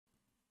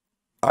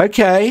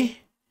Okay.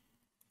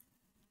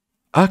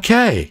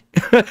 Okay.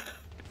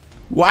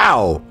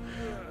 Wow.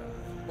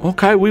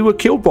 Okay, we were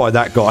killed by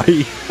that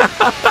guy.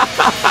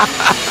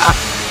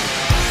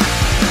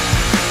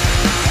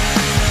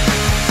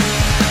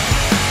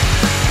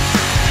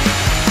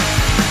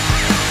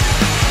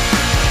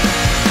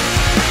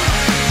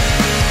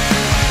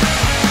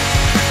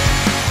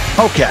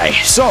 Okay,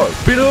 so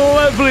been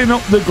leveling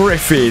up the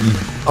Griffin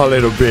a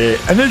little bit,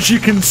 and as you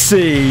can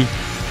see,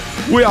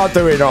 we are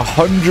doing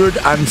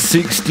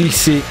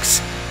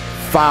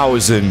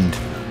 166,000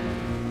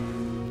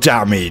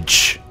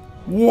 damage.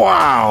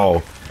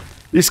 Wow,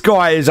 this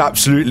guy is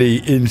absolutely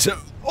insane.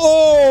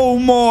 Oh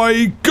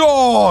my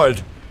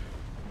god,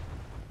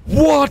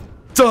 what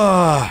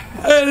the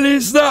hell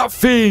is that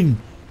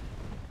thing?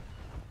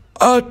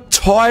 A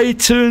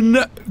Titan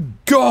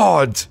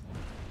God.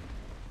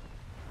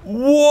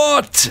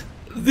 What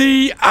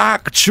the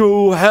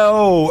actual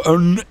hell?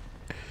 And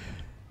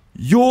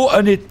you're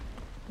an it.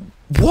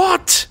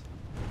 What?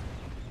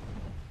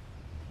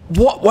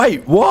 What?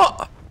 Wait,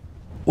 what?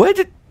 Where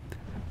did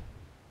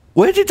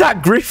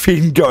that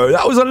Griffin go?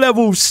 That was a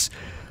level.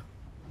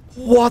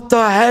 What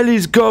the hell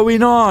is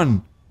going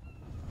on?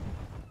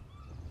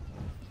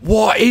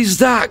 What is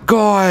that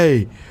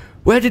guy?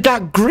 Where did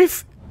that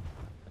Griff?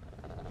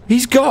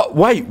 He's got.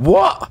 Wait,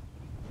 what?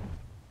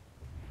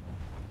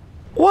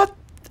 What?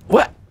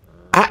 What?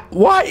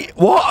 Why?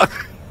 What?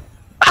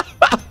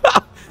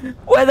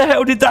 Where the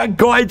hell did that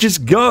guy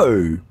just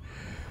go?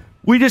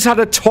 We just had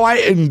a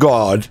Titan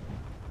Guard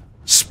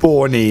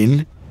spawn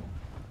in,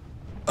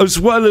 as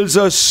well as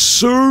a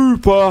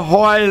super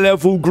high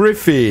level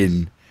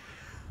Griffin.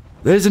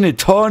 There's an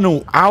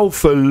Eternal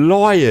Alpha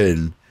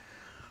Lion.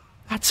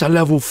 That's a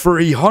level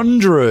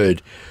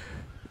 300.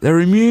 They're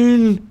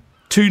immune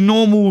to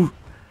normal.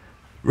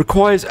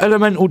 Requires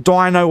elemental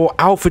dino or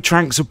alpha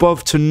tranks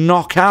above to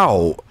knock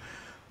out.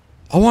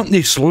 I want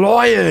this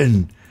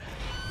lion.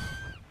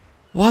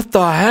 What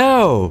the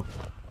hell?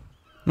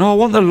 No, I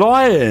want the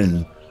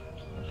lion.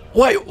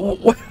 Wait,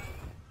 where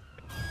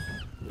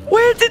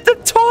did the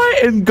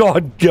Titan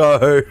God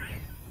go?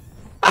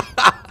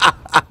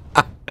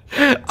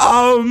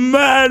 Oh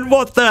man,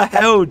 what the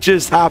hell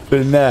just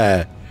happened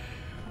there?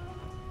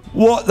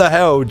 What the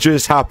hell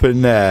just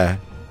happened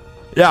there?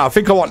 Yeah, I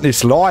think I want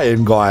this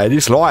lion guy.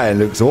 This lion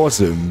looks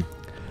awesome.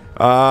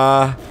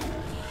 Oh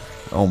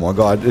my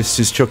god, let's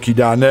just chuck you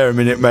down there a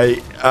minute,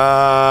 mate.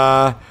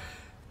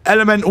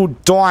 Elemental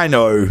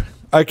Dino.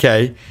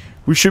 Okay,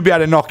 we should be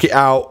able to knock it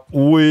out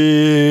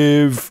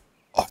with...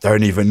 I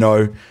don't even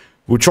know.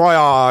 We'll try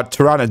our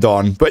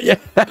Pteranodon, but yeah.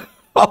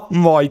 Oh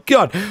my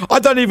god, I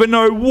don't even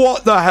know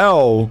what the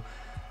hell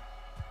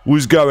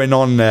was going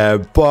on there,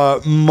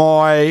 but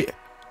my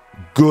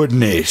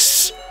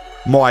goodness.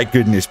 My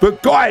goodness.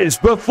 But guys,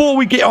 before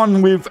we get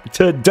on with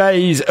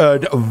today's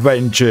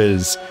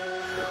adventures,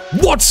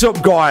 what's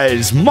up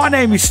guys? My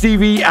name is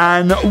Stevie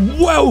and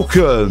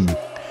welcome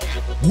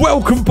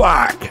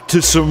back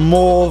to some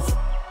more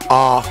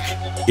ARK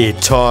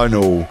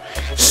Eternal.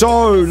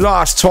 So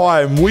last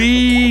time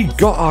we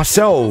got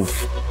ourselves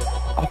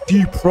a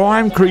few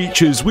prime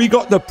creatures. We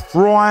got the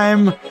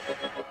prime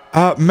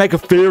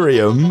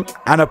Megatherium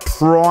and a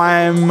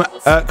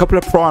couple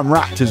of prime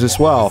raptors as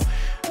well.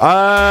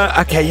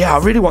 Okay, yeah, I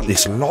really want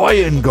this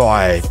lion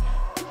guy.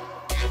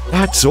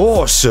 That's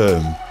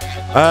awesome.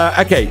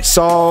 Okay,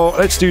 so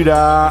let's do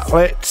that.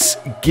 Let's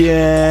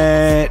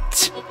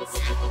get...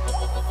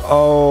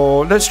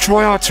 Oh, let's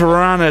try our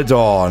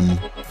Pteranodon.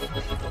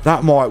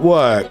 That might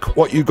work.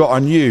 What you got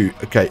on you?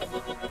 Okay,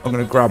 I'm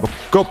going to grab a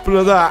couple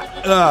of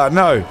that.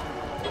 No.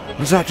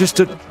 Was that just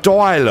a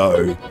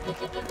Dilo?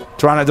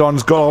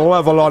 Pteranodon's got a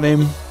level on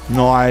him.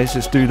 Nice,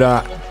 let's do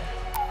that.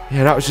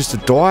 Yeah, that was just a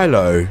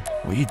Dilo.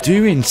 What are you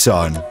doing,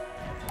 son?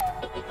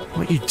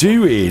 What are you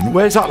doing?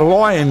 Where's that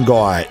lion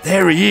guy?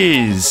 There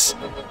he is.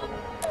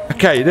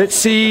 Okay, let's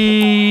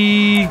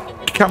see.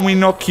 Can we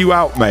knock you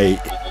out, mate?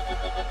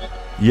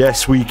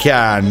 Yes, we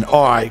can.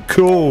 Alright,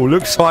 cool.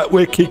 Looks like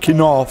we're kicking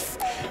off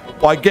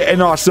by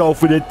getting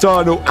ourselves an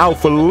Eternal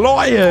Alpha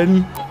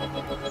Lion.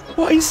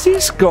 What is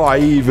this guy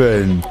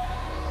even?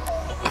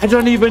 I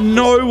don't even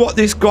know what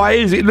this guy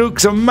is. It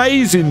looks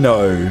amazing,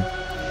 though.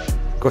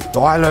 Got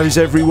Dilos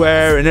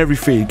everywhere and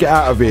everything. Get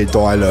out of here,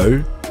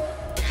 Dilo.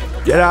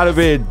 Get out of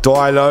here,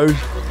 Dilo.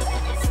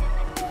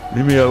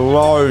 Leave me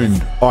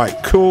alone.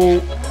 Alright,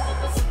 cool.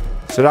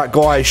 So that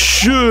guy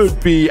should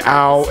be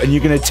out, and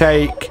you're going to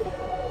take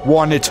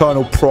one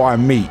Eternal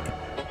Prime meat.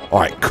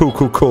 Alright, cool.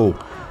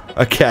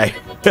 Okay.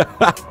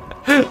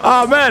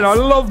 Oh, man, I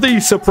love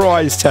these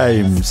surprise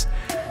tames.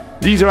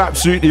 These are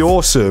absolutely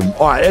awesome.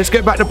 Alright, let's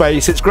get back to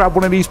base. Let's grab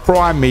one of these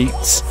prime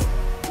meats.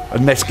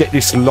 And let's get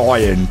this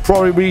lion.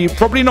 Probably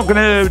not going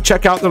to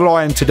check out the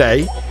lion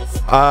today.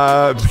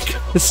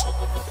 Because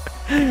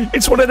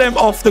it's one of them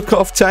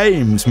off-the-cuff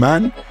tames,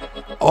 man.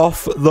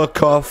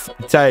 Off-the-cuff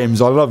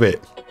tames. I love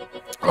it.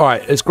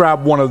 Alright, let's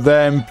grab one of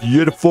them.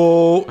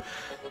 Beautiful.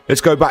 Let's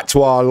go back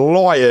to our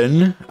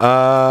lion.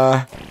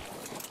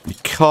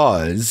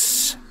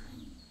 Because...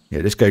 yeah,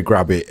 let's go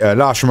grab it.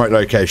 Last remote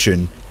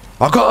location.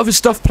 I've got other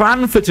stuff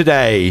planned for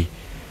today.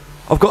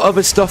 I've got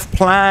other stuff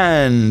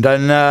planned.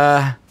 And,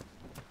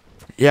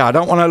 yeah, I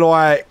don't want to,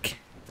 like,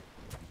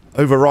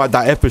 override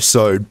that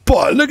episode.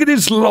 But look at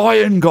this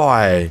lion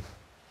guy.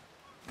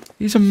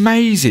 He's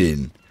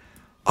amazing.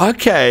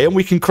 Okay, and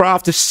we can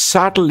craft a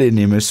saddle in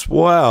him as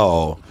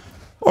well.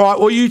 All right,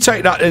 well, you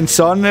take that then,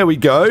 son. There we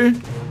go.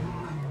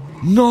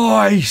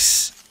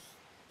 Nice.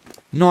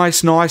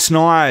 Nice, nice,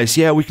 nice.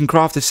 Yeah, we can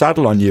craft a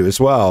saddle on you as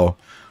well.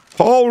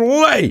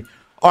 Holy.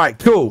 All right,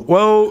 cool.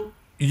 Well,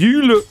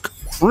 you look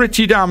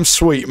pretty damn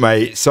sweet,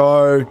 mate.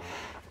 So,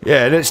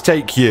 yeah, let's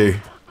take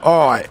you.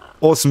 All right,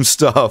 awesome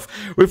stuff.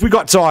 If we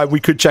got time, we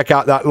could check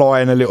out that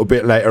lion a little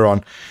bit later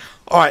on.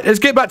 All right, let's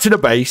get back to the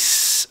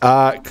base.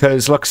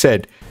 Because, like I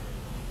said,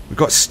 we've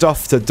got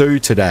stuff to do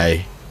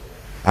today.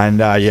 And,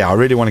 yeah, I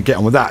really want to get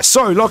on with that.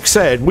 So, like I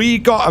said, we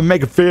got a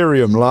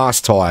Megatherium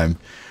last time,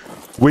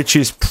 which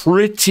is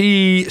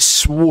pretty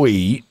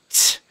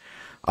sweet.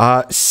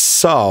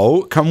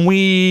 So, can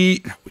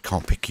we... We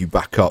can't pick you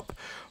back up.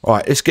 All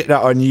right, let's get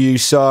that on you,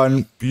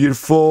 son.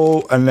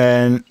 Beautiful. And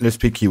then let's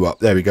pick you up.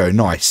 There we go.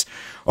 Nice.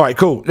 All right,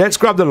 cool. Let's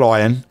grab the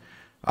lion.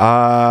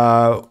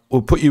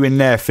 We'll put you in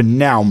there for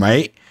now,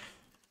 mate.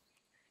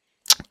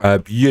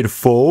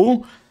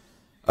 Beautiful.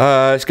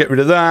 Let's get rid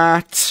of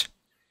that.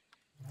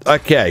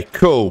 Okay,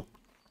 cool.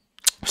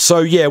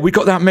 So, yeah, we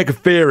got that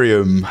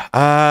Megatherium.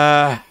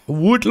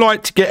 Would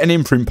like to get an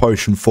imprint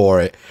potion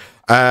for it.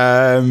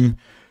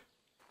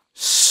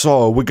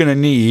 So, we're going to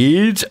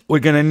need,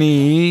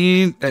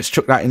 let's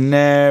chuck that in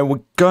there. We're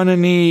going to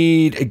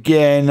need,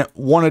 again,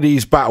 one of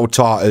these battle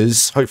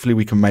tartars. Hopefully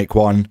we can make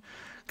one.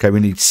 Okay, we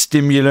need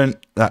stimulant.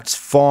 That's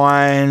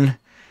fine.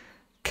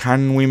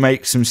 Can we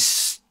make some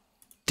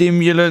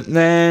stimulant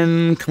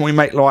then? Can we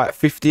make like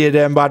 50 of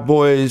them bad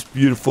boys?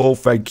 Beautiful,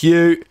 thank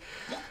you.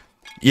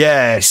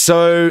 Yeah,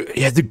 so,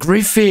 yeah, the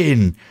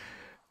Griffin.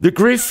 The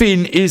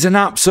Griffin is an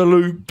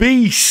absolute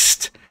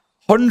beast.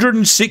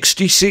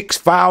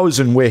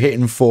 166,000 we're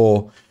hitting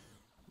for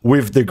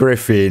with the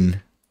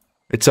Griffin.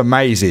 It's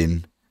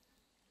amazing.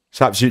 It's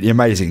absolutely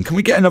amazing. Can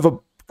we get another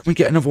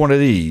one of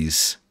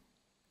these?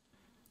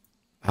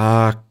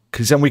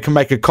 Because then we can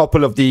make a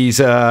couple of these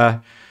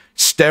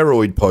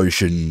steroid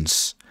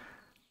potions.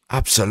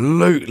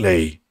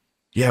 Absolutely.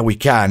 Yeah, we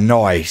can.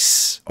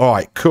 Nice. All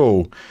right,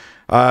 cool.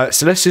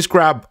 So let's just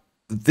grab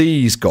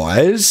these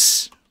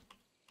guys.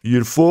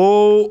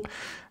 Beautiful.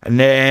 And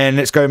then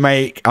let's go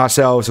make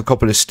ourselves a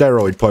couple of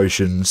steroid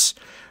potions.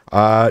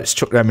 Let's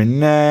chuck them in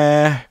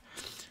there.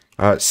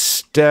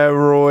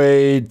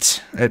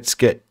 Steroid. Let's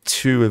get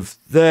 2 of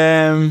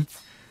them.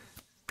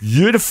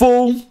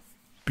 Beautiful.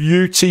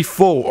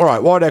 Beautiful. All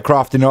right, while they're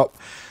crafting up,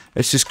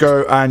 let's just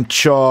go and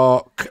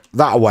chuck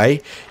that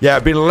away. Yeah,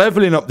 I've been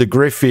leveling up the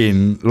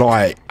Griffin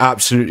like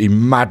absolutely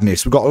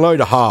madness. We've got a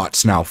load of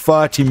hearts now.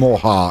 30 more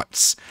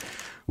hearts,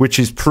 which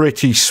is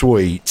pretty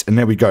sweet. And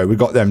there we go. We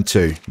got them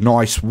too.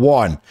 Nice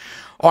one.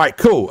 All right,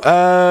 cool.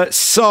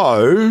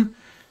 So,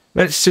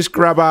 let's just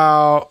grab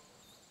our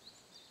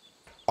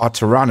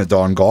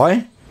Pteranodon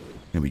guy.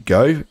 There we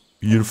go.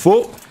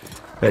 Beautiful.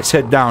 Let's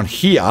head down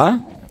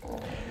here.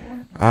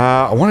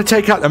 I want to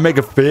take out the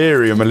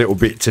Megatherium a little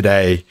bit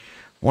today.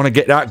 I want to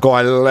get that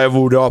guy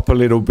leveled up a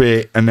little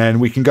bit. And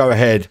then we can go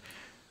ahead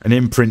and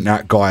imprint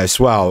that guy as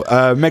well.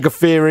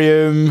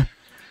 Megatherium.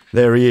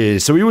 There he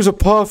is. So he was a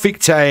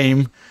perfect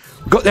tame.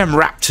 We've got them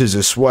raptors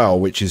as well,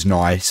 which is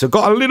nice. I've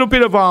got a little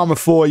bit of armor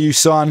for you,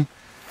 son.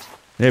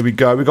 There we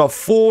go. We've got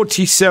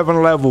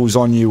 47 levels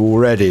on you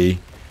already.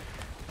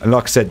 And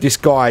like I said, this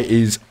guy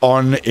is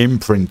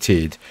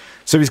unimprinted.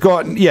 So he's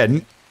got, yeah,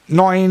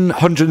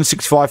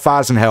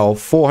 965,000 health,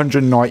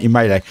 490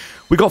 melee.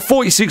 We got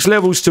 46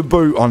 levels to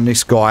boot on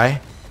this guy.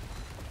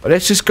 But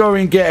let's just go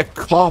and get a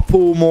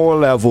couple more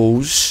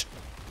levels.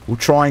 We'll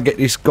try and get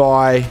this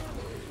guy.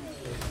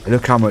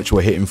 Look how much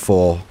we're hitting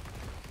for.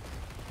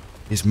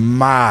 It's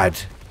mad.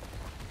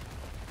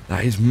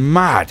 That is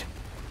mad.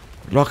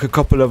 Like a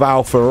couple of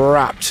alpha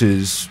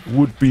raptors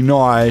would be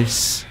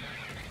nice.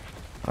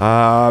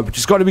 But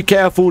just got to be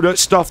careful that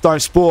stuff don't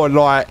spawn.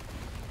 Like,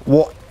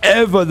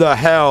 whatever the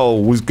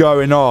hell was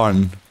going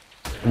on.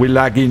 We're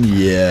lagging,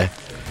 yeah.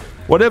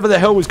 Whatever the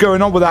hell was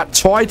going on with that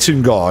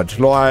Titan guard.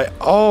 Like,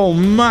 oh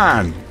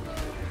man.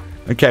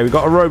 Okay, we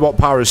got a robot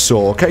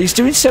parasaur. Okay, he's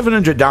doing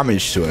 700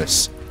 damage to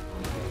us.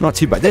 Not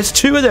too bad. There's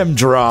 2 of them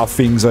giraffe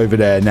things over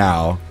there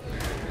now.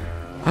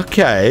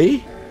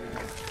 Okay.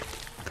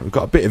 We've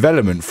got a bit of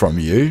element from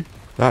you.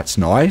 That's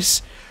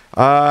nice.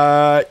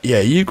 Yeah,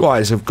 you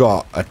guys have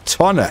got a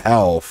ton of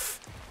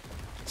health.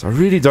 So I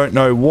really don't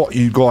know what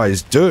you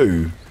guys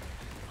do.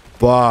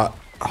 But,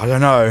 I don't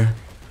know.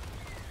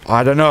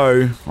 I don't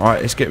know.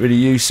 Alright, let's get rid of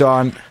you,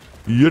 son.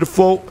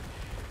 Beautiful.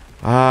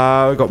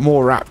 We've got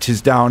more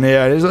raptors down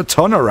here. There's a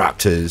ton of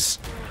raptors.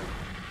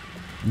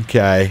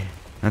 Okay.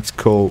 That's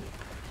cool.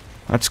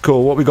 That's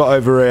cool. What we got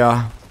over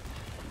here?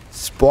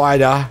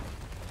 Spider.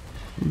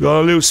 We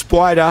got a little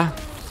spider.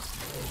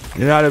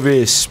 Get out of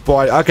here,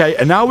 spider. Okay,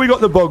 and now we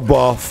got the bug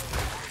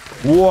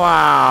buff.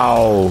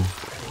 Wow.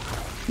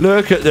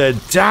 Look at the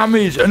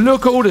damage. And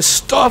look at all the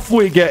stuff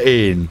we're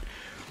getting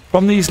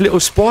from these little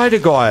spider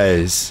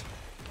guys.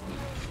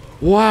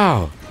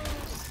 Wow.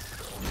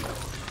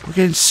 We're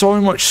getting so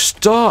much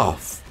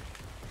stuff.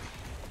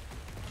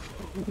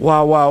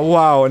 Wow, wow,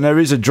 wow. And there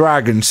is a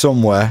dragon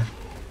somewhere.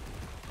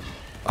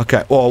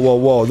 Okay. Whoa, whoa,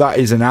 whoa. That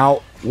isn't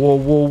out. Whoa,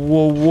 whoa,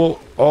 whoa, whoa.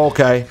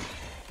 Okay.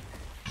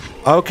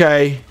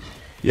 Okay.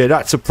 Yeah,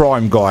 that's a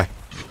prime guy.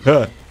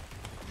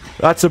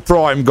 That's a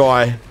prime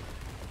guy.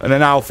 And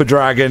an alpha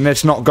dragon.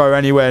 Let's not go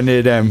anywhere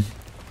near them.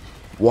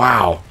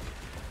 Wow.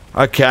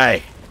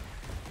 Okay.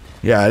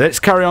 Yeah, let's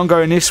carry on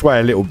going this way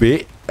a little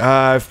bit.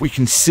 If we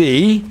can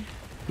see,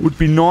 would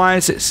be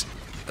nice. It's...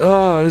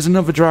 Oh, there's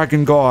another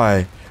dragon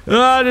guy.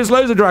 Ah, there's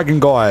loads of dragon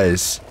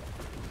guys.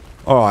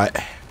 Alright.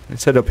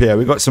 Let's head up here.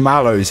 We've got some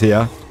aloes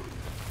here.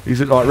 These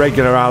look like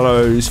regular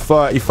aloes.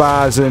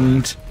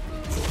 30,000.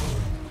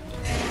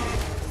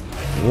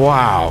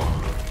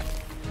 Wow.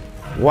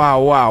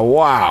 Wow, wow,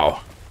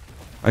 wow.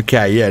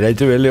 Okay, yeah, they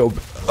do a little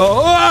bit.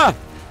 Oh, ah!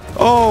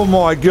 Oh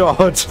my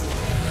god.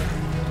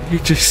 You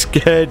just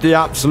scared the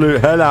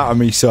absolute hell out of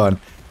me, son.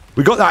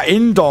 We got that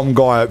Indom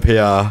guy up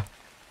here.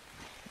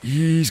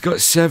 He's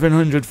got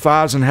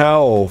 700,000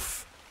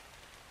 health.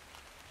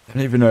 I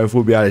don't even know if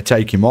we'll be able to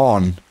take him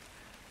on.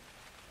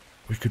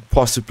 We could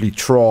possibly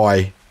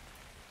try.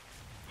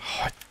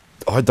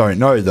 I don't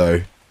know,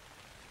 though.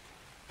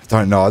 I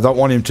don't know. I don't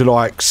want him to,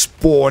 like,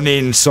 spawn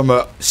in some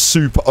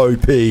super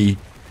OP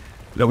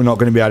that we're not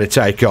going to be able to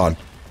take on.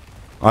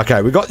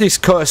 Okay, we got this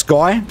cursed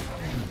guy.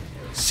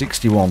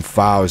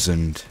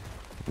 61,000.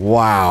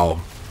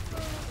 Wow.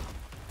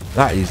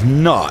 That is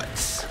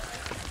nuts.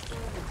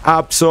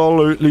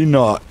 Absolutely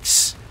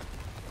nuts.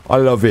 I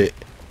love it.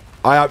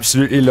 I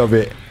absolutely love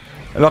it.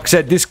 And like I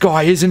said, this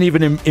guy isn't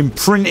even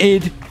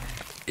imprinted,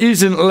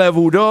 isn't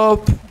leveled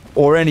up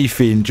or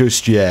anything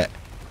just yet.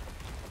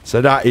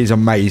 So that is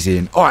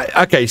amazing. Alright,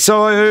 okay,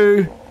 so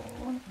I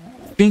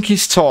think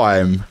it's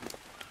time.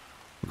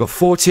 We've got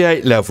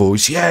 48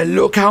 levels. Yeah,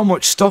 look how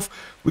much stuff.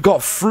 We've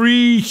got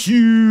 3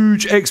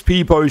 huge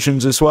XP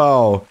potions as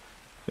well.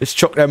 Let's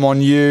chuck them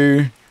on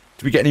you.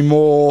 Do we get any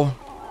more?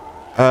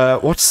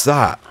 What's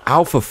that?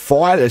 Alpha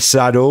Fighter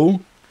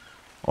Saddle.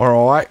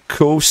 Alright,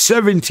 cool.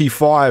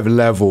 75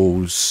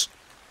 levels.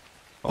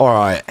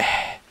 Alright.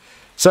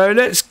 So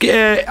let's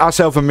get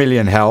ourselves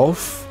 1,000,000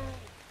 health.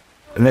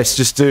 And let's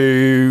just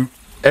do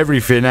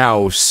everything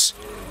else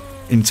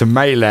into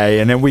melee.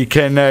 And then we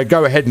can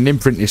go ahead and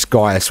imprint this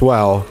guy as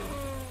well.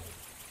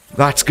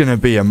 That's going to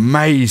be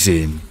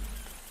amazing.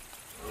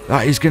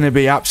 That is going to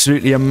be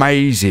absolutely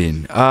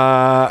amazing.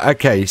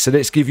 Okay, so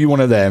let's give you one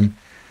of them.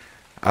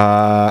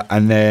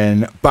 And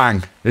then,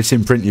 bang, let's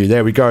imprint you.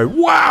 There we go.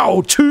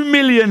 Wow,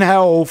 2,000,000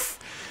 health.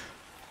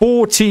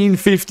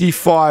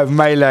 1455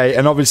 melee.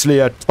 And obviously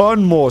a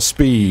ton more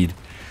speed.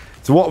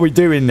 So what are we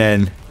doing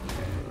then?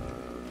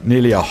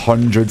 Nearly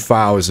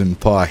 100,000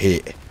 per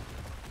hit.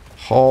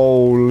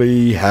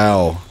 Holy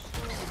hell.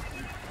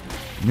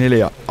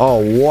 Nearly a... Oh,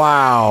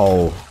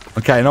 wow.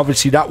 Okay, and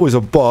obviously that was a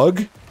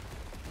bug.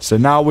 So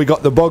now we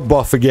got the bug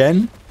buff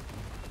again.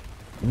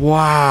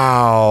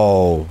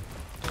 Wow.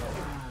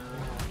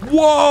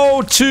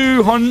 Whoa,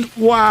 200...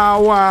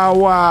 Wow, wow,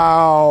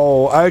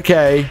 wow.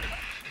 Okay.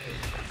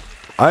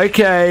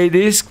 Okay,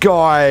 this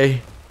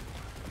guy...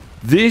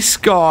 This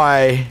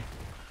guy...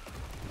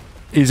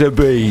 is a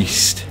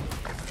beast.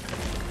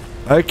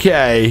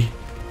 Okay.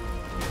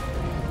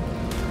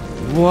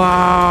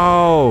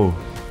 Wow.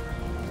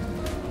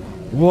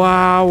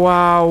 Wow,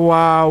 wow,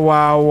 wow,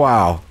 wow,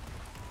 wow.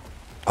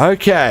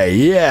 Okay,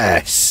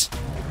 yes.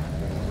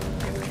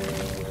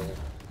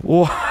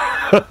 Wow.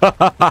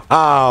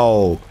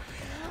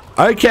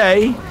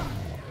 Okay.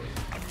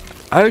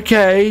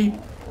 Okay.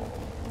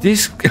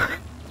 This...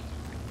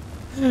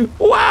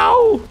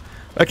 Wow.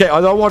 Okay,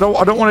 I don't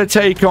want to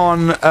take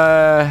on...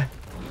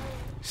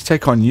 Let's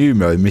take on you,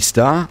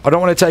 mister. I don't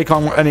want to take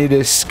on any of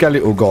the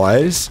skeletal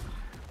guys.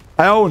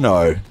 Hell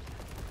no.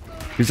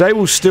 Because they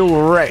will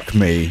still wreck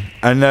me.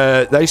 And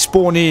they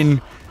spawn in...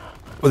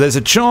 Well, there's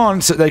a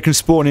chance that they can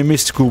spawn in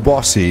mystical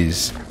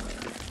bosses.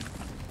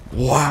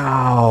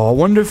 Wow. I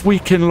wonder if we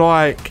can,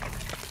 like...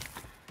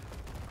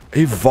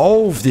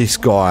 evolve this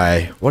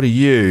guy. What are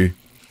you?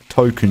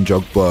 Token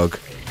jug bug.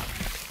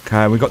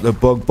 Okay, we got the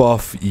bug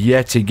buff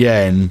yet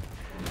again.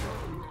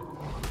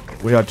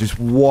 We are just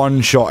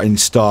one-shotting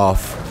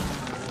stuff.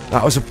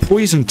 That was a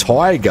poison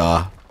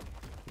tiger.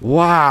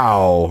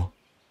 Wow.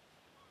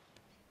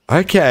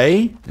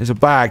 Okay. There's a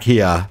bag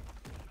here.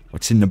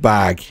 What's in the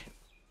bag?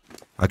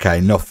 Okay,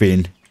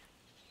 nothing.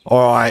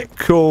 Alright,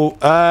 cool.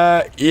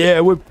 Yeah,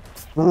 we're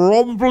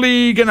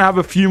probably going to have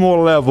a few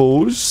more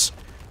levels.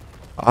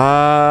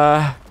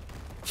 Wow.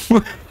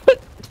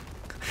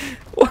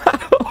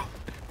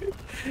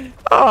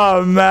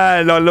 Oh,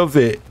 man. I love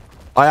it.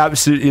 I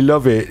absolutely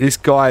love it. This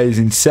guy is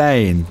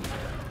insane.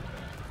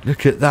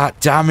 Look at that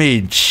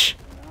damage.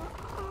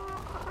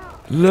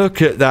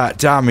 Look at that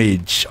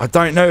damage. I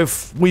don't know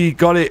if we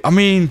got it. I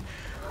mean,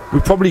 we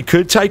probably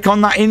could take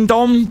on that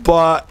Indom,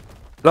 but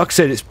like I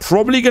said, it's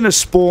probably going to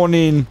spawn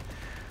in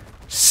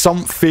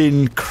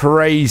something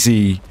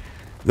crazy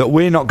that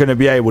we're not going to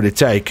be able to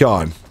take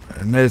on.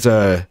 And there's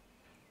a...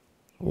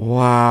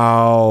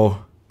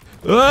 Wow.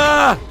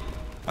 Ah!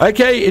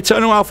 Okay,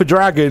 Eternal Alpha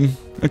Dragon.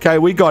 Okay,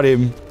 we got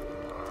him.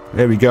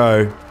 There we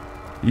go.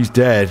 He's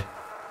dead.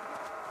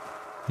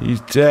 He's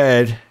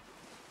dead.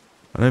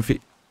 I don't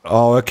think...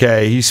 Oh,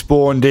 okay. He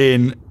spawned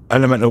in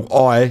elemental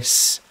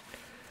ice.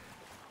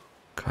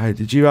 Okay,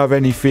 did you have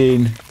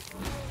anything?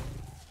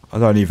 I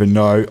don't even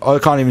know. I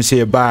can't even see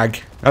a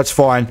bag. That's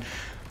fine.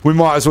 We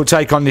might as well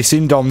take on this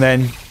Indom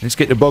then. Let's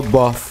get the bug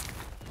buff.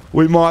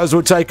 We might as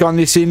well take on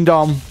this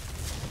Indom.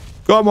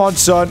 Come on,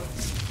 son.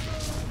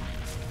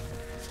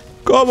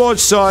 Come on,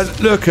 son.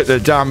 Look at the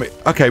damage.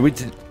 Okay, we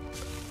did...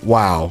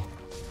 Wow.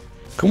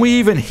 Can we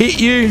even hit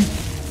you?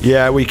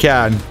 Yeah, we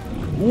can.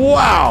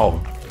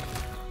 Wow.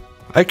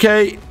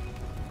 Okay.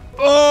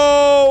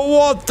 Oh,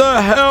 what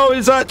the hell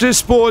is that just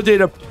spawned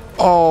in?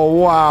 Oh,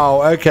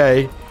 wow.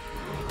 Okay.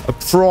 A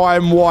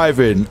prime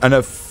wyvern and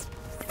a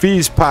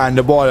fizz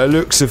panda by the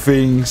looks of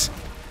things.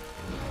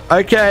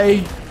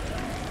 Okay.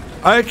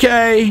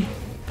 Okay.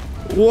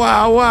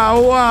 Wow,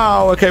 wow,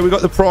 wow. Okay, we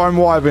got the prime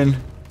wyvern.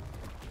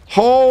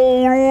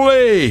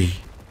 Holy.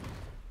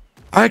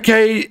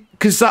 Okay,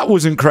 because that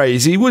wasn't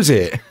crazy, was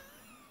it?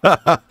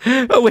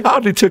 We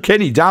hardly took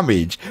any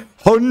damage.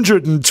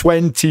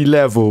 120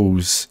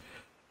 levels.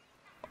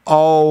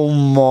 Oh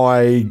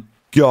my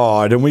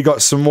god. And we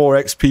got some more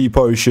XP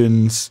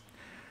potions.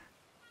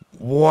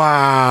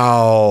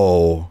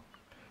 Wow.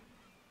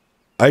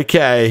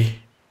 Okay.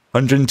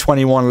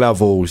 121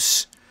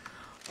 levels.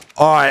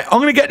 Alright, I'm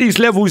going to get these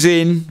levels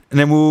in. And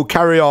then we'll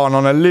carry on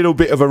a little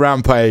bit of a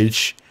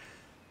rampage.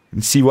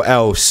 And see what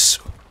else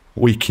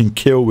we can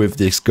kill with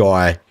this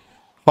guy.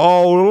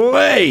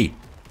 Holy!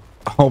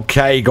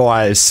 Okay,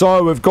 guys.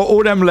 So, we've got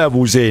all them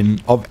levels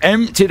in. I've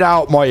emptied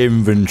out my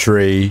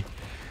inventory.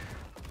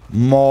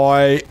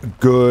 My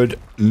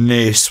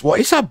goodness. What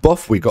is that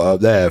buff we got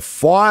up there?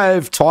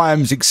 5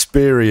 times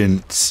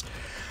experience.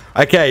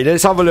 Okay,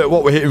 let's have a look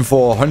what we're hitting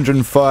for.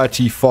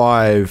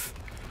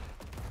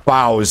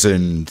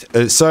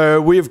 135,000.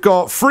 So, we've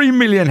got 3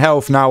 million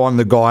health now on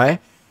the guy.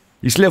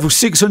 He's level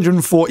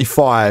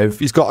 645.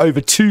 He's got over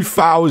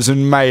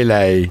 2,000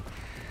 melee.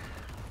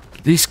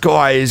 This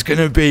guy is going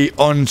to be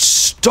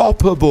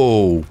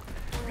unstoppable.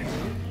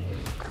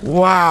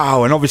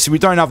 Wow. And obviously we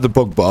don't have the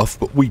bug buff,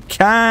 but we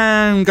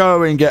can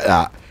go and get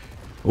that.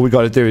 All we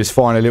got to do is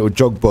find a little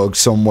jug bug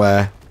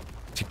somewhere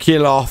to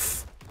kill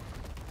off.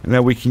 And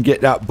then we can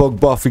get that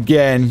bug buff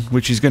again,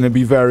 which is going to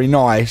be very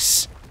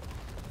nice.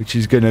 Which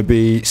is going to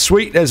be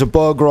sweet. There's a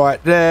bug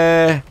right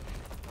there.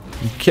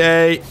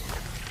 Okay.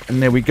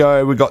 And there we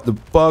go. We got the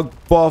bug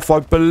buff, I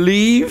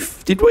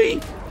believe. Did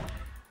we?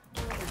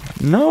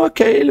 No,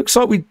 okay. It looks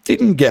like we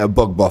didn't get a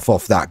bug buff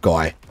off that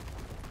guy.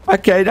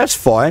 Okay, that's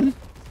fine.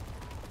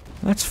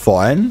 That's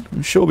fine.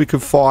 I'm sure we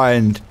could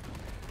find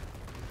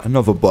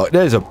another bug.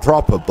 There's a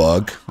proper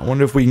bug. I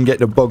wonder if we can get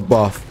the bug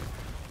buff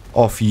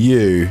off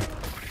you.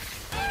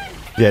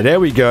 Yeah, there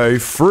we go.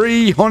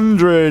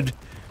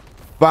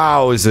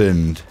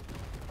 300,000.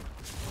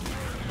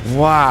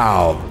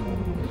 Wow.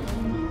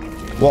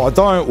 What I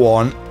don't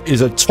want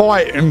is a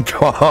Titan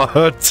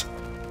card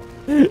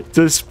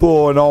to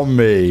spawn on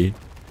me.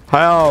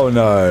 Hell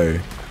no.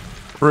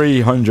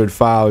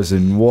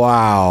 300,000.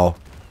 Wow.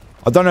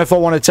 I don't know if I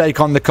want to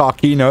take on the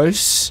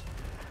Karkinos.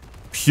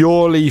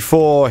 Purely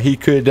for he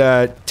could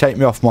take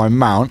me off my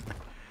mount.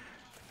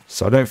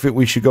 So I don't think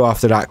we should go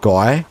after that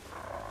guy.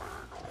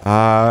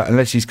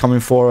 Unless he's coming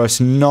for us.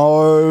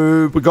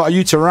 No. We got a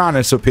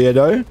Uteranus up here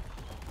though.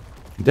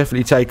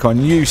 Definitely take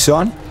on you,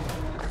 son.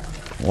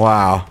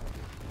 Wow.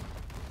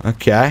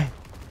 Okay.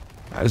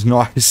 That was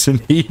nice and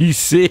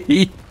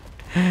easy.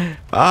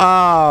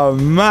 Oh,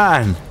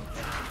 man.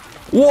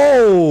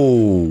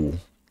 Whoa.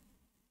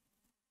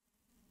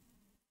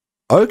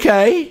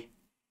 Okay.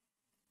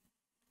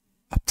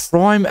 A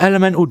prime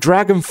elemental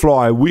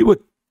dragonfly. We were...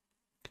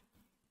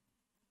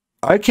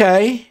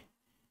 Okay.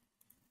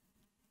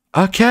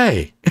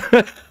 Okay.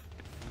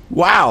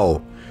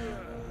 Wow.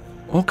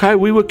 Okay,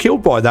 we were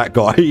killed by that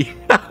guy.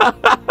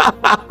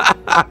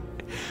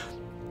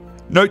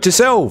 Note to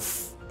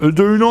self.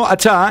 Do not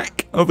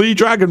attack the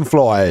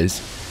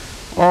dragonflies.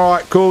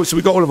 Alright, cool. So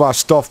we got all of our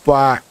stuff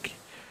back.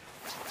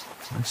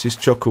 Let's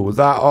just chuck all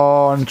that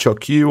on.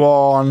 Chuck you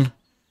on.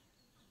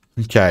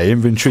 Okay,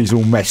 inventory's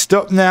all messed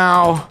up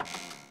now.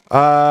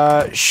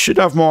 Should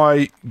have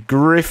my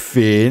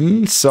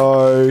griffin.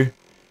 So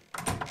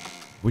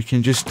we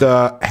can just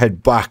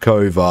head back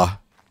over.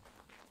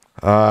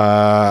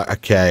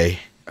 Okay.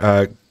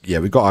 Yeah,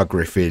 we got our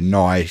griffin.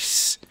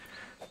 Nice.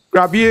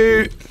 Grab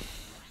you.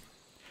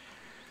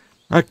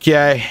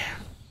 Okay.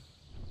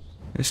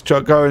 Let's try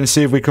go and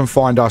see if we can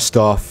find our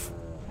stuff.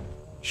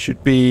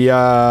 Should be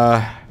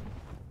over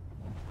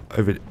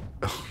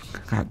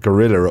that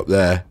gorilla up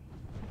there.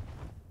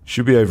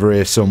 Should be over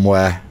here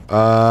somewhere.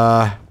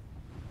 I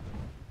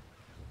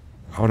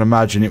would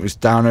imagine it was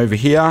down over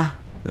here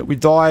that we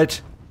died.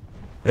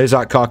 There's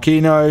that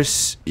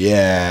Karkinos.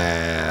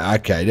 Yeah.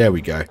 Okay, there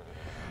we go.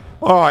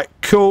 Alright,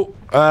 cool.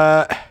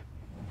 So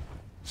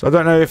I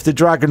don't know if the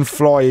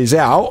dragonfly is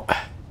out.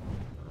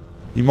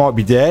 He might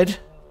be dead.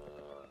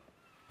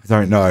 I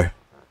don't know.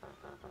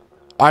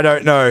 I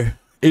don't know.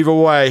 Either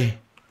way,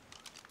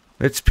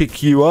 let's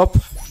pick you up.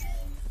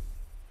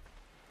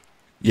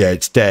 Yeah,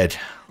 it's dead.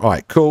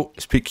 Alright, cool.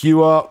 Let's pick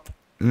you up.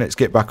 And let's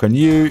get back on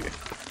you.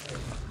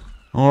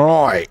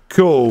 Alright,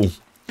 cool.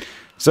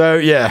 So,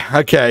 yeah,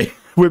 okay.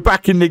 We're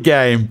back in the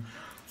game.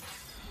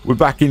 We're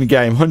back in the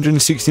game.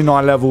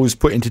 169 levels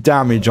put into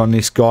damage on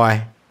this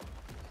guy.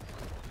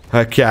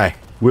 Okay,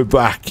 we're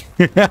back.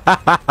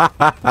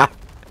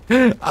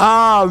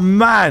 Ah,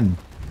 man.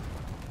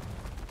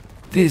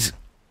 This...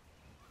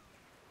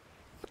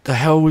 What the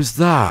hell was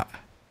that?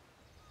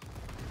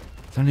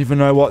 Don't even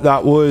know what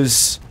that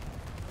was.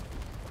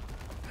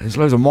 There's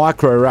loads of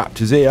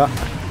micro-raptors here.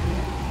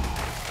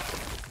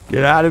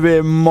 Get out of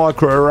here,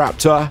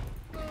 micro-raptor.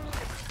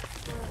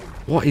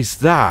 What is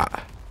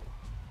that?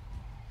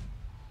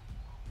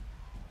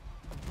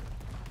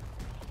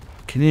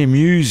 I can hear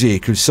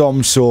music of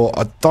some sort.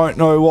 I don't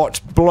know what's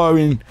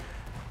blowing.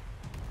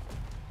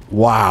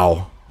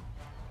 Wow.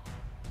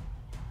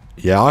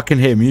 Yeah, I can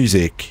hear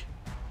music.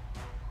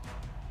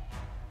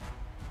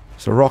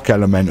 It's a rock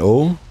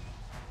elemental.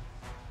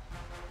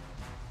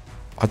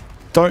 I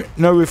don't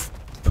know if...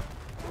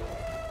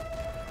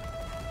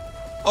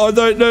 I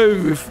don't know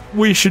if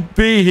we should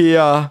be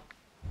here.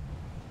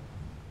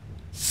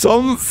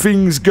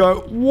 Something's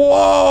go...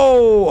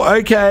 Whoa!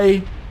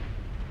 Okay.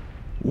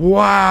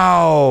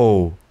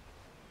 Wow.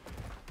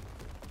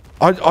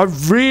 I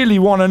really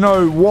want to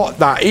know what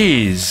that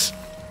is.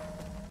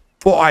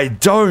 But I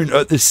don't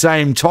at the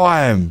same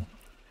time.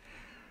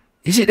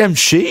 Is it them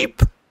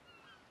sheep? It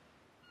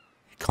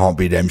can't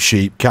be them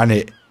sheep, can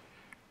it?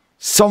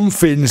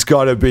 Something's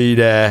got to be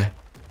there.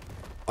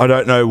 I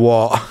don't know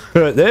what.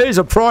 There is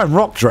a prime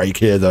rock drake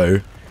here,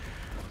 though.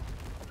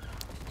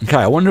 Okay,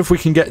 I wonder if we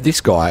can get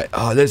this guy.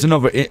 Oh, there's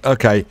another...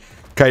 Okay.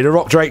 Okay, the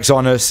rock drake's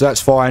on us.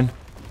 That's fine.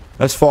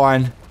 That's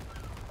fine.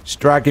 Just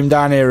drag him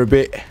down here a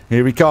bit.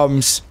 Here he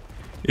comes.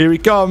 Here he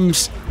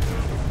comes.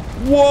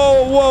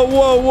 Whoa, whoa,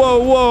 whoa, whoa,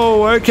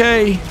 whoa.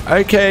 Okay.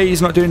 Okay,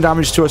 he's not doing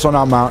damage to us on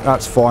our mount.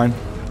 That's fine.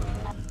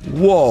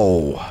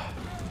 Whoa.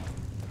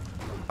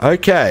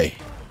 Okay.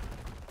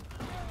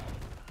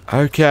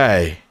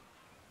 Okay.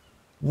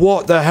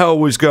 What the hell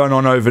was going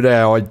on over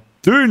there? I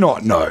do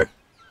not know.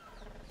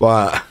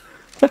 But...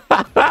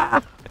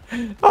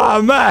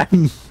 oh,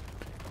 man.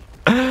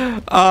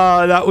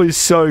 Oh, that was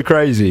so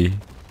crazy.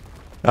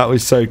 That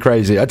was so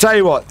crazy. I tell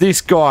you what, this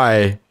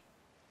guy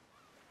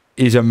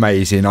is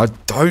amazing. I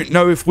don't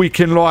know if we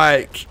can,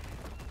 like...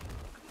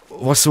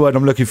 What's the word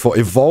I'm looking for?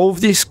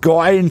 Evolve this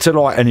guy into,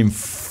 like, an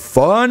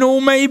infernal,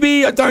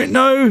 maybe? I don't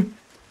know.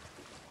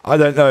 I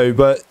don't know,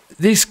 but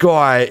this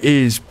guy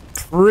is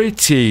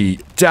pretty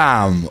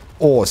damn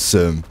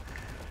awesome.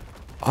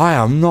 I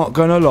am not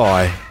gonna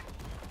lie.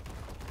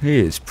 He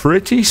is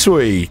pretty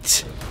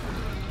sweet.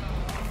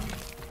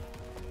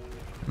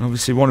 And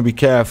obviously want to be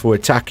careful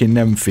attacking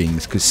them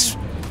things, because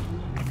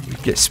you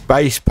get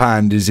space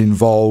pandas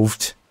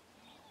involved.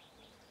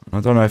 I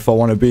don't know if I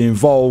want to be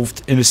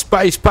involved in a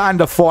space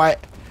panda fight.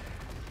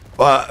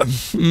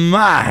 But,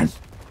 man.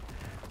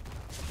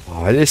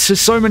 Oh, there's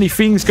just so many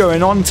things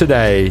going on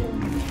today.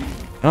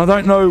 And I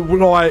don't know,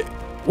 like,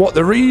 what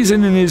the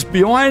reasoning is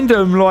behind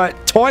them.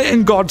 Like,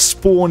 Titan gods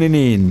spawning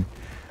in.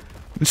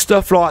 And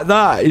stuff like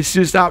that. It's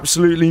just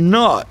absolutely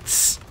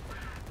nuts.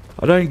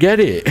 I don't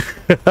get it.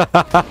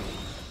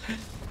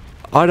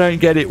 I don't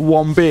get it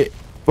one bit.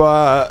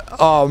 But,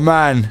 oh,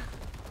 man.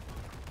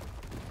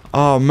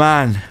 Oh,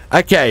 man.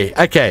 Okay,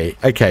 okay,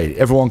 okay.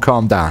 Everyone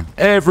calm down.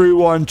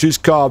 Everyone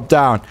just calm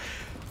down. I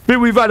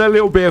think we've had a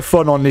little bit of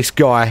fun on this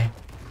guy.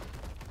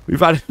 We've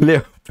had a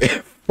little bit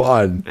of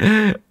fun.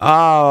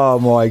 Oh,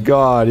 my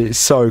God. It's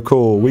so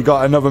cool. We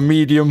got another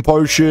medium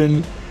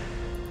potion.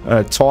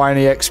 A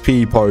tiny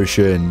XP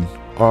potion.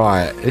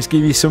 Alright, let's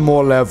give you some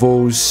more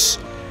levels.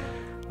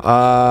 Do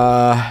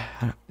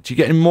you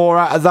get any more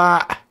out of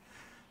that?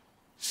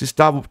 Let's just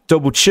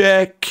double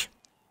check.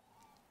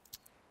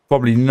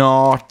 Probably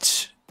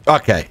not.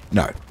 Okay,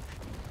 no.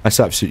 That's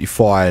absolutely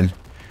fine.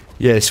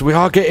 Yeah, so we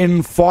are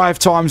getting 5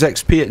 times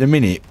XP at the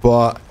minute,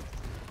 but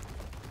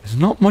there's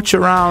not much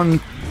around.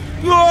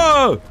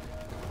 Whoa!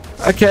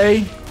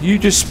 Okay, you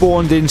just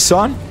spawned in,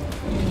 son.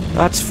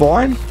 That's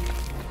fine.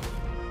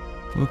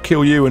 We'll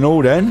kill you and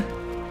all then.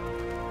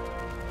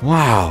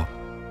 Wow.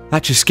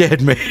 That just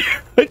scared me.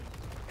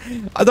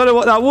 I don't know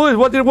what that was.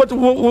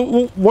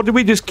 What did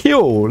we just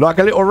kill? Like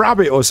a little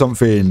rabbit or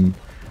something?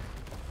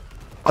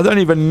 I don't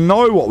even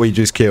know what we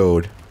just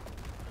killed.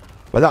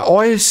 But that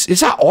ice...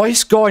 Is that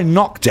ice guy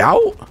knocked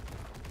out?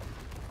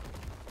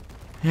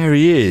 There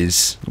he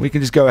is. We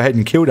can just go ahead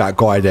and kill that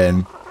guy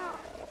then.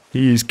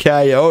 He is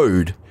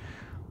KO'd.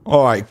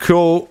 Alright,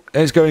 cool.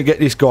 Let's go and get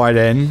this guy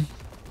then.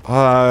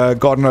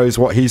 God knows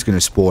what he's going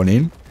to spawn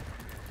in.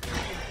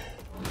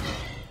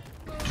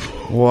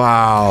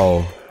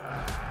 Wow.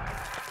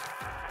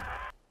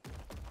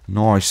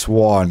 Nice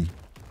one.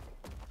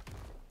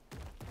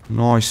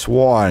 Nice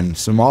one.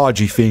 Some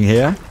RG thing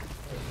here.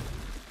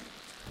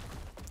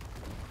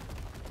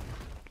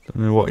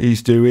 Don't know what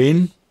he's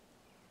doing.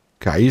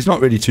 Okay, he's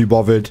not really too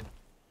bothered.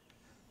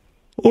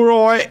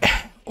 Alright.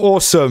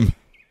 Awesome.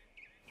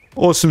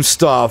 Awesome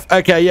stuff.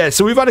 Okay, yeah,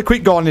 so we've had a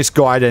quick go on this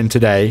guy then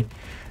today.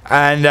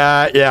 And,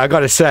 yeah, I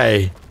gotta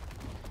say,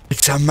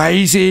 it's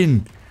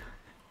amazing.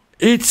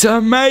 It's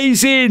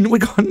amazing. We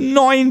got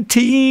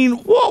 19.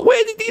 What?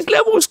 Where did these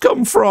levels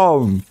come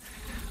from?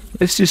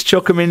 Let's just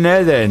chuck them in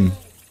there then.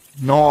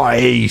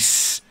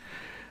 Nice.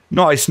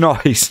 Nice,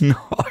 nice,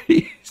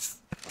 nice.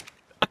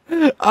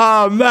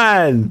 Oh,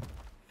 man.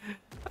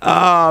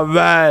 Oh,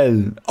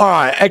 man. All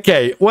right,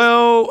 okay.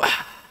 Well,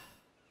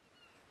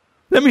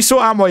 let me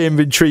sort out my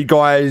inventory,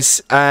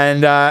 guys.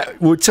 And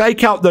we'll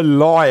take out the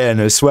lion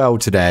as well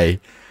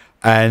today.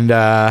 And,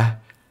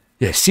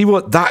 yeah, see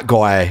what that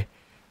guy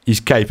is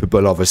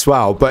capable of as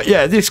well. But,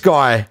 yeah, this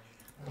guy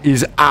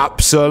is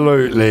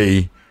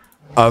absolutely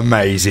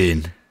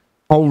amazing.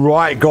 All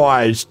right,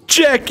 guys,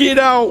 check it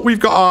out. We've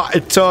got our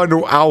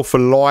Eternal Alpha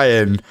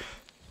Lion.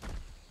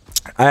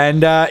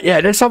 And, yeah,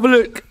 let's have a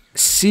look.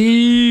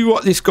 See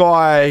what this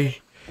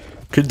guy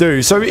can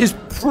do. So it is...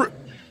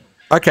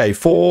 Okay,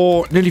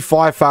 for nearly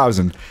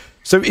 5,000.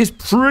 So it's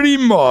pretty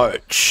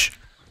much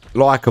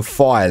like a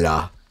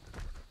filer.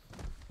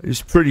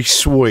 It's pretty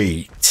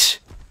sweet.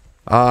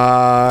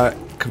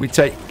 Can we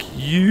take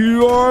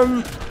you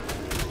on?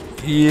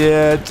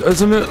 Yeah,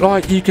 doesn't look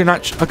like you can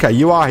actually... Okay,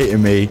 you are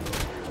hitting me.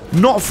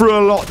 Not for a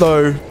lot,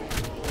 though.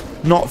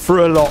 Not for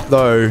a lot,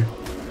 though.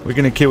 We're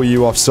going to kill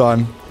you off,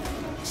 son.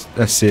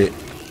 That's it.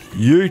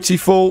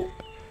 Beautiful.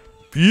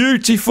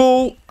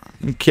 Beautiful.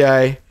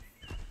 Okay.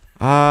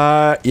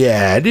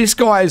 Yeah, this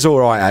guy is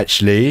alright,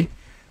 actually.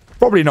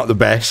 Probably not the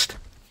best.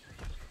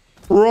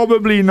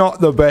 Probably not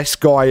the best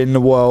guy in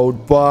the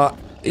world, but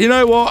you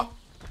know what?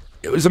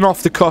 It was an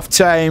off-the-cuff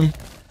tame.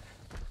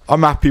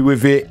 I'm happy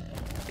with it.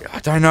 I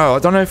don't know. I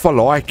don't know if I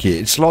like it.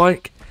 It's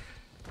like...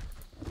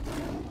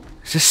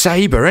 It's a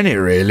saber, isn't it,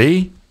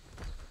 really?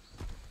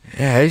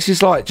 Yeah, it's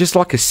just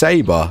like a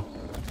saber.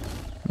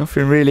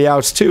 Nothing really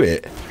else to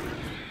it.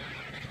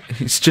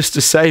 It's just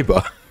a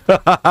saber.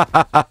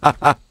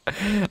 I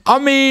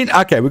mean,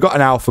 okay, we've got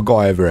an alpha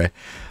guy over here.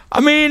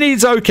 I mean,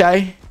 he's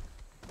okay.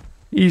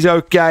 He's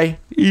okay.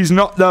 He's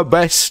not the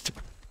best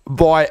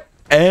by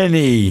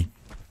any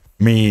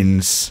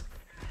means.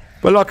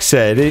 But like I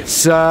said,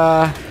 it's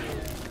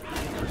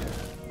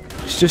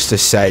just a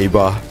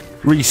saber.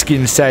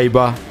 Reskin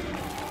saber.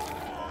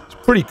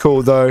 Pretty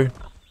cool, though.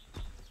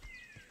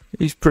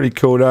 He's pretty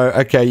cool, though.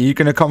 Okay, you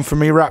gonna come for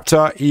me,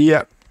 Raptor?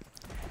 Yep.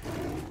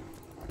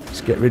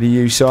 Let's get rid of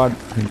you, son.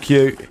 Thank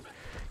you.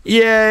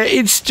 Yeah,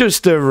 it's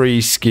just a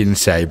reskin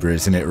saber,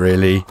 isn't it,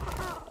 really?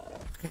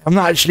 I'm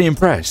not actually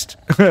impressed.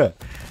 I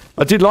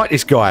did like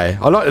this guy.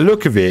 I like the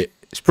look of it.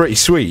 It's pretty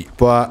sweet,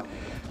 but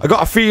I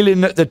got a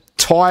feeling that the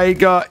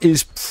tiger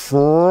is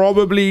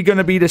probably going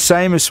to be the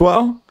same as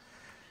well.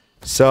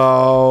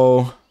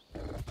 So,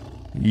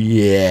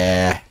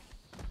 yeah.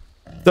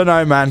 Don't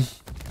know, man.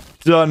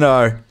 Don't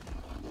know.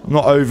 I'm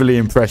not overly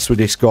impressed with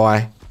this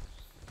guy.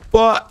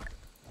 But,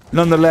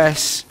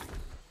 nonetheless,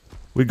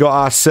 we got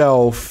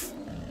ourselves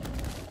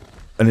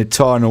an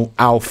Eternal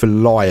Alpha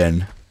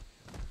Lion.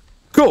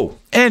 Cool.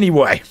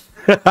 Anyway.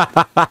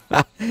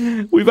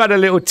 We've had a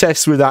little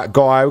test with that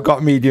guy. We've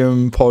got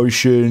medium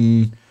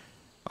potion.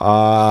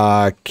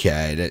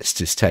 Okay, let's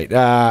just take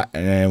that.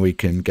 And then we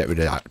can get rid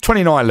of that.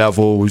 29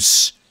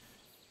 levels.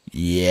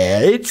 Yeah,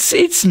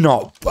 it's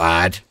not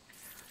bad.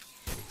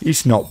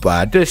 It's not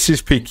bad. Let's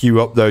just pick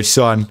you up, though,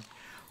 son.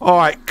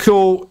 Alright,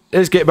 cool.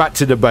 Let's get back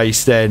to the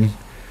base, then.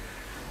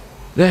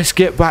 Let's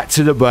get back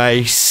to the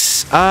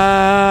base.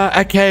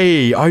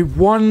 Okay. I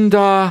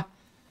wonder...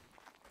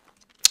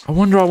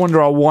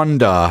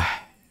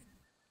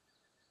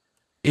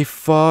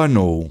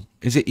 Infernal.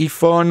 Is it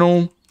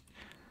Infernal?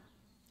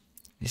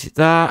 Is it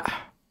that?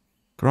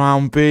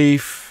 Ground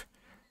beef.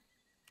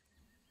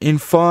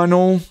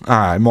 Infernal?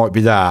 Ah, it might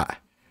be that.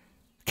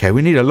 Okay,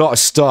 we need a lot of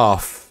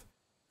stuff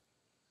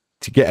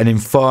to get an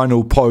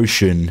infernal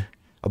potion.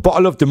 A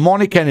bottle of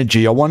demonic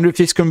energy. I wonder if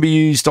this can be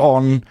used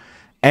on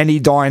any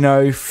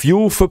dino.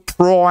 Fuel for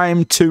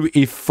prime to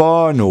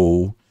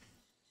infernal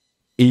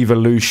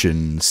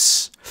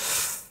evolutions.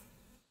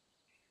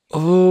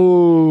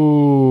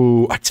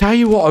 Oh, I tell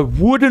you what I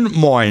wouldn't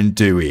mind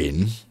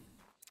doing.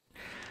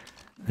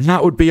 And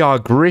that would be our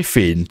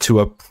griffin to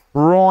a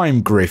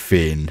prime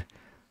griffin.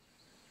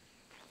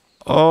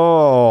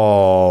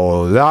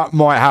 Oh, that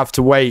might have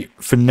to wait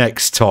for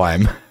next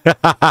time.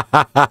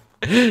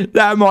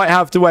 That might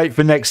have to wait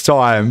for next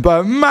time.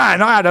 But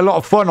man, I had a lot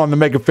of fun on the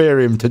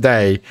Megatherium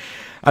today.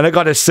 And I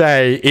gotta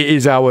say, it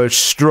is our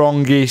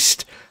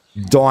strongest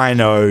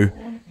dino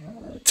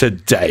to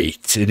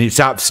date. And it's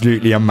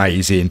absolutely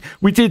amazing.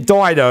 We did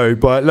die though,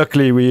 but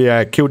luckily we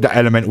killed that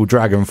elemental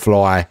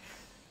dragonfly.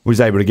 Was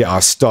able to get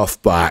our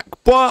stuff back.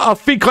 But I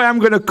think I am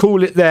going to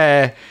call it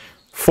there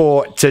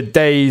for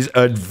today's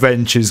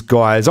adventures,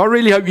 guys. I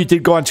really hope you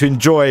did go on to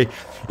enjoy.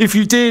 If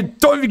you did,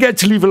 don't forget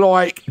to leave a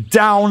like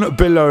down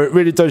below. It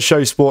really does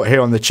show support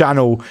here on the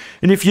channel.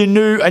 And if you're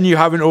new and you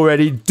haven't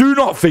already, do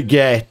not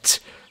forget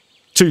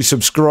to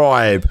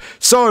subscribe.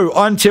 So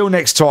until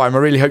next time, I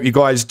really hope you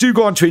guys do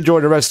go on to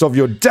enjoy the rest of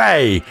your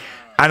day,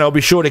 and I'll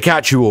be sure to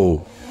catch you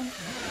all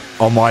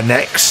on my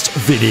next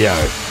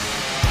video.